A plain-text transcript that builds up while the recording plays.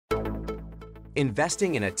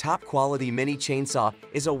Investing in a top-quality mini chainsaw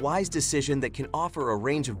is a wise decision that can offer a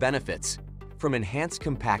range of benefits. From enhanced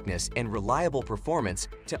compactness and reliable performance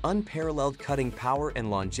to unparalleled cutting power and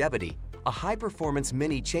longevity, a high-performance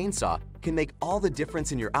mini chainsaw can make all the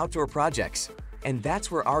difference in your outdoor projects. And that's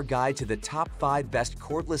where our guide to the top 5 best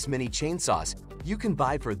cordless mini chainsaws you can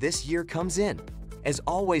buy for this year comes in. As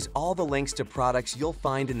always, all the links to products you'll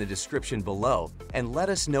find in the description below, and let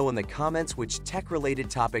us know in the comments which tech-related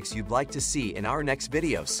topics you'd like to see in our next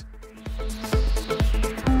videos.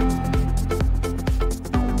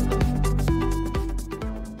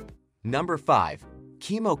 Number 5.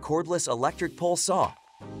 Kimo Cordless Electric Pole Saw.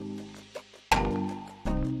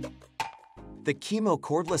 The Kimo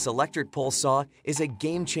Cordless Electric Pole Saw is a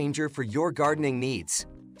game-changer for your gardening needs.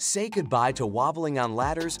 Say goodbye to wobbling on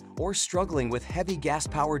ladders or struggling with heavy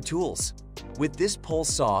gas-powered tools. With this pole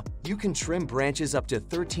saw, you can trim branches up to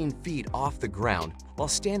 13 feet off the ground while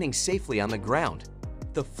standing safely on the ground.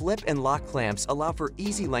 The flip and lock clamps allow for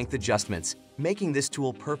easy length adjustments, making this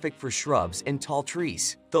tool perfect for shrubs and tall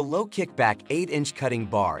trees. The low kickback 8-inch cutting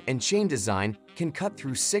bar and chain design can cut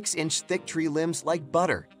through 6-inch thick tree limbs like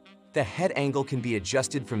butter. The head angle can be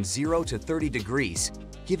adjusted from 0 to 30 degrees,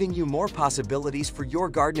 giving you more possibilities for your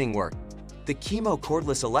gardening work. The Kimo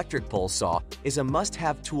Cordless Electric Pole Saw is a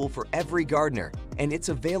must-have tool for every gardener, and it's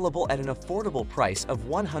available at an affordable price of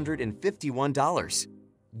 $151.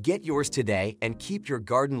 Get yours today and keep your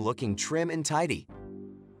garden looking trim and tidy.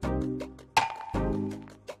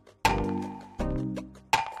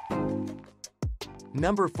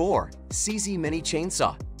 Number 4. Seesii Mini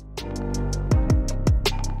Chainsaw.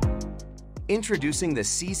 Introducing the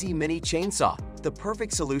Seesii Mini Chainsaw, the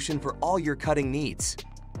perfect solution for all your cutting needs.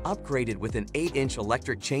 Upgraded with an 8-inch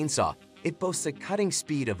electric chainsaw, it boasts a cutting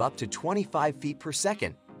speed of up to 25 feet per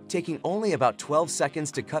second, taking only about 12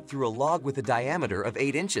 seconds to cut through a log with a diameter of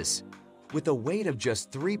 8 inches. With a weight of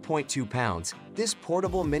just 3.2 pounds, this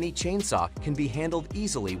portable mini chainsaw can be handled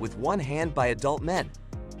easily with one hand by adult men.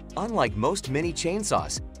 Unlike most mini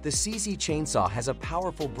chainsaws, the Seesii chainsaw has a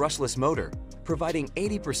powerful brushless motor, providing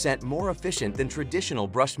 80% more efficient than traditional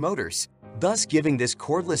brushed motors, thus giving this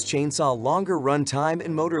cordless chainsaw longer run time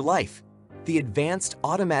and motor life. The advanced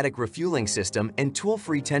automatic refueling system and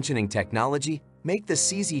tool-free tensioning technology make the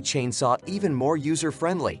Seesii chainsaw even more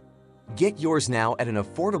user-friendly. Get yours now at an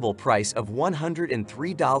affordable price of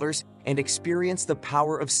 $103 and experience the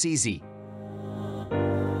power of Seesii.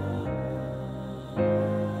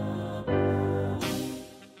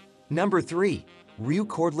 Number 3. Ryu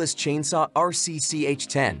Cordless Chainsaw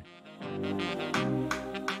RCCH10.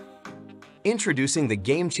 Introducing the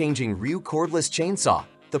game-changing Ryu Cordless Chainsaw,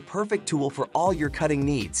 the perfect tool for all your cutting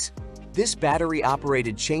needs. This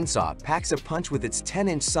battery-operated chainsaw packs a punch with its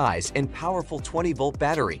 10-inch size and powerful 20-volt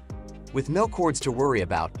battery. With no cords to worry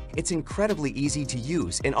about, it's incredibly easy to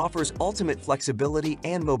use and offers ultimate flexibility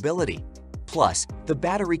and mobility. Plus, the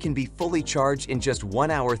battery can be fully charged in just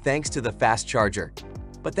 1 hour thanks to the fast charger.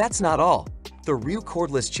 But that's not all. The Ryu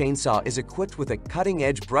Cordless Chainsaw is equipped with a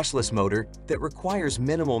cutting-edge brushless motor that requires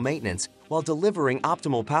minimal maintenance while delivering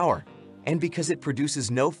optimal power. And because it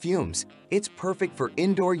produces no fumes, it's perfect for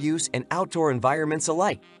indoor use and outdoor environments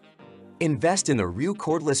alike. Invest in the Ryu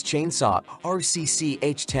Cordless Chainsaw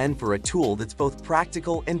RCCH10 for a tool that's both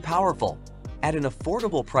practical and powerful. At an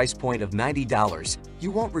affordable price point of $90,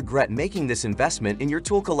 you won't regret making this investment in your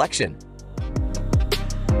tool collection.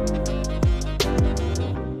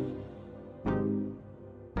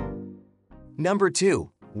 Number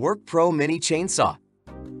 2. WorkPro Mini Chainsaw.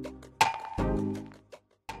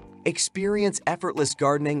 Experience effortless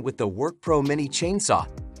gardening with the WorkPro Mini Chainsaw,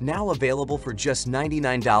 now available for just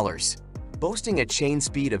 $99. Boasting a chain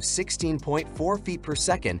speed of 16.4 feet per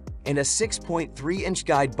second and a 6.3-inch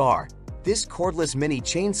guide bar, this cordless mini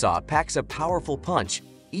chainsaw packs a powerful punch,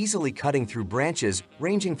 easily cutting through branches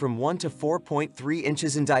ranging from 1 to 4.3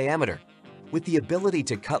 inches in diameter. With the ability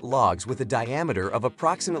to cut logs with a diameter of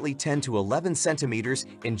approximately 10 to 11 centimeters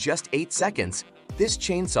in just 8 seconds, this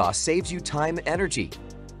chainsaw saves you time and energy.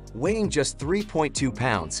 Weighing just 3.2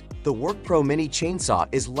 pounds, the WorkPro Mini Chainsaw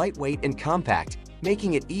is lightweight and compact,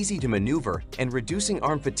 making it easy to maneuver and reducing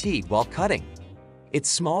arm fatigue while cutting. Its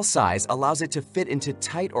small size allows it to fit into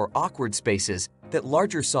tight or awkward spaces that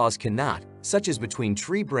larger saws cannot, such as between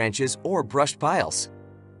tree branches or brushed piles.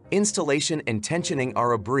 Installation and tensioning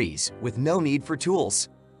are a breeze, with no need for tools.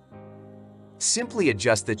 Simply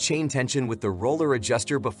adjust the chain tension with the roller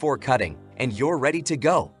adjuster before cutting, and you're ready to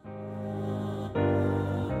go.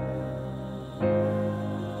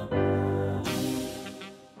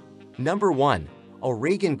 Number 1.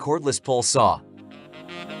 Oregon Cordless Pole Saw.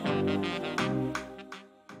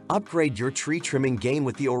 Upgrade your tree trimming game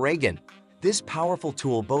with the Oregon. This powerful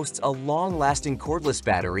tool boasts a long-lasting cordless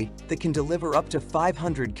battery that can deliver up to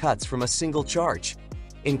 500 cuts from a single charge.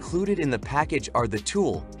 Included in the package are the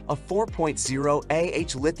tool, a 4.0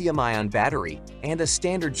 Ah lithium-ion battery, and a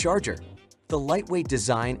standard charger. The lightweight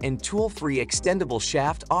design and tool-free extendable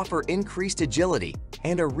shaft offer increased agility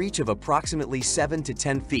and a reach of approximately 7 to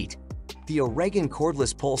 10 feet. The Oregon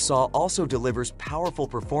cordless pole saw also delivers powerful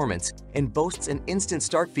performance and boasts an instant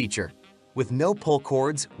start feature. With no pull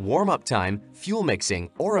cords, warm-up time, fuel mixing,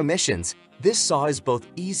 or emissions, this saw is both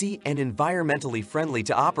easy and environmentally friendly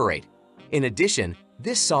to operate. In addition,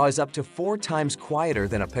 this saw is up to 4 times quieter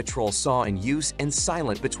than a petrol saw in use and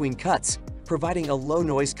silent between cuts, providing a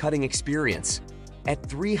low-noise cutting experience. At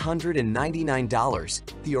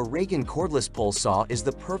 $399, the Oregon cordless pole saw is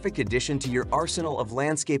the perfect addition to your arsenal of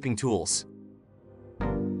landscaping tools.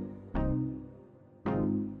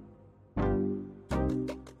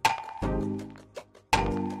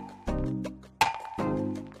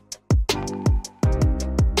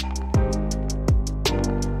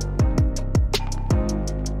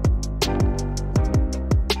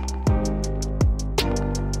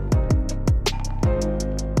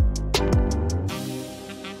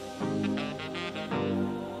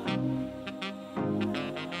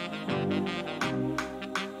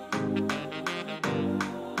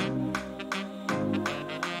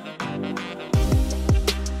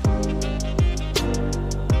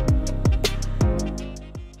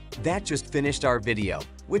 That just finished our video.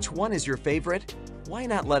 Which one is your favorite? Why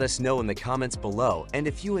not let us know in the comments below, and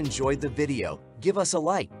if you enjoyed the video, give us a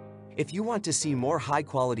like. If you want to see more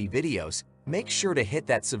high-quality videos, make sure to hit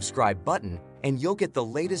that subscribe button and you'll get the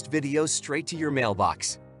latest videos straight to your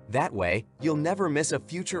mailbox. That way, you'll never miss a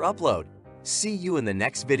future upload. See you in the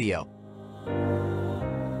next video.